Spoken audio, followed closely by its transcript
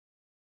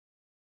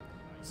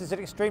This is an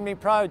extremely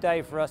proud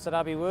day for us at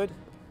Abbey Wood.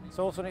 It's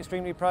also an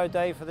extremely proud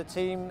day for the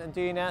team and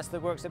DNS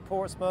that works at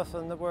Portsmouth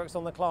and that works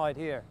on the Clyde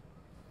here.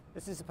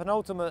 This is the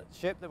penultimate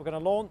ship that we're going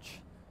to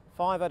launch,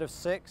 5 out of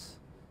 6,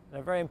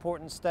 and a very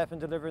important step in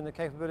delivering the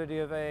capability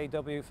of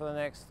AAW for the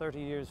next 30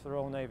 years for the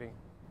Royal Navy.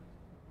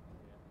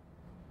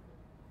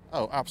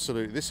 Oh,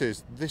 absolutely.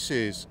 This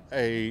is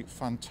a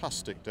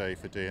fantastic day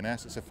for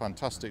DNS. It's a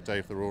fantastic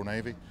day for the Royal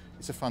Navy.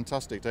 It's a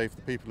fantastic day for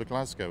the people of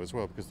Glasgow as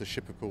well, because the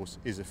ship, of course,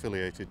 is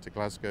affiliated to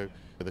Glasgow,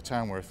 the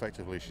town where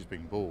effectively she's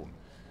been born.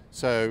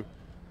 So,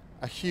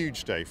 a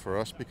huge day for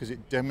us because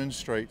it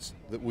demonstrates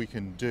that we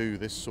can do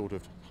this sort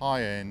of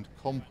high-end,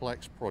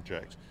 complex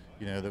project.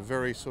 You know, the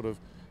very sort of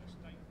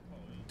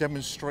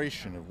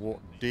demonstration of what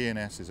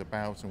DNS is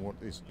about and what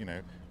is, you know,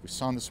 we've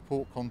signed the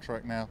support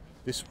contract now.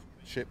 This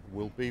ship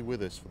will be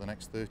with us for the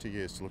next 30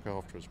 years to look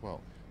after as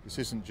well. This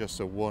isn't just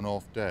a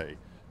one-off day,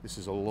 this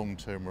is a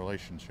long-term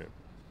relationship.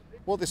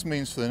 What this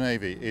means for the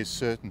Navy is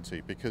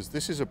certainty, because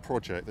this is a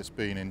project that's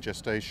been in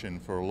gestation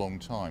for a long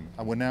time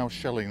and we're now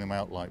shelling them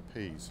out like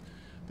peas.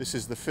 This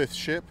is the 5th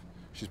ship,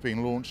 she's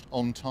been launched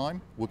on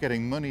time, we're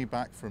getting money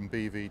back from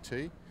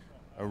BVT,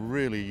 a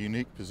really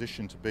unique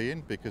position to be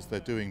in because they're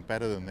doing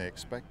better than they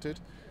expected,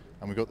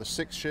 and we've got the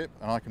 6th ship,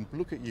 and I can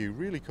look at you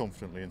really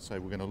confidently and say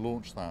we're going to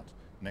launch that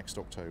next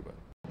October.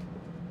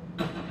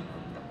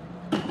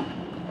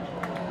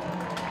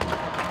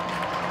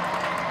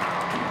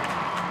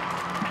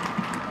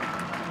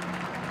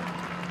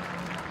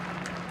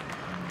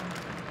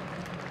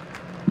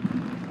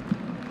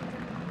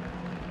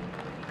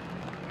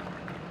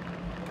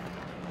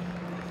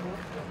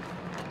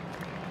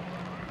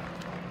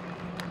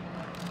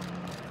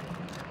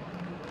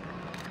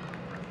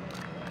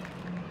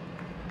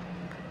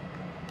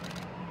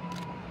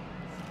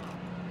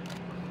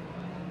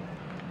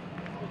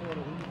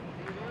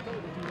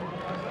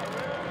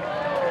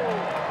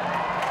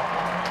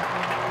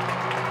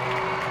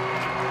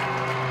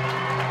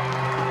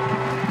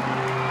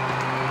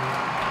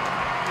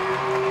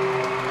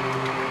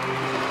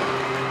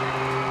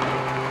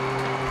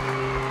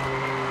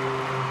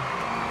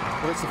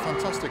 Well, it's a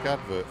fantastic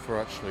advert for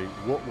actually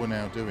what we're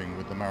now doing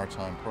with the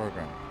maritime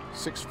programme.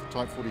 6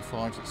 Type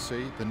 45s at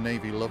sea, the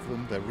Navy love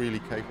them, they're really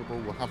capable,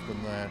 we'll have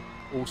them there,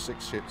 all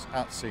 6 ships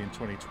at sea in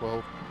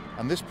 2012.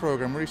 And this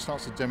programme really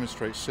starts to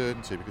demonstrate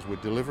certainty because we're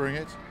delivering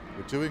it,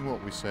 we're doing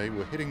what we say,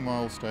 we're hitting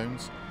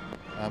milestones,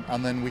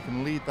 and then we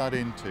can lead that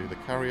into the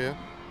carrier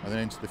and then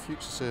into the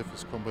future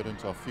surface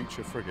combatant, our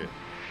future frigate.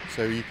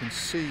 So you can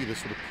see the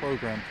sort of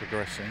programme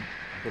progressing.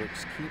 We've got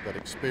to keep that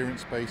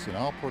experience base in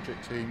our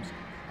project teams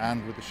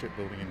and with the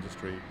shipbuilding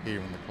industry here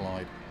in the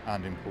Clyde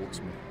and in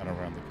Portsmouth and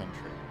around the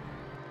country.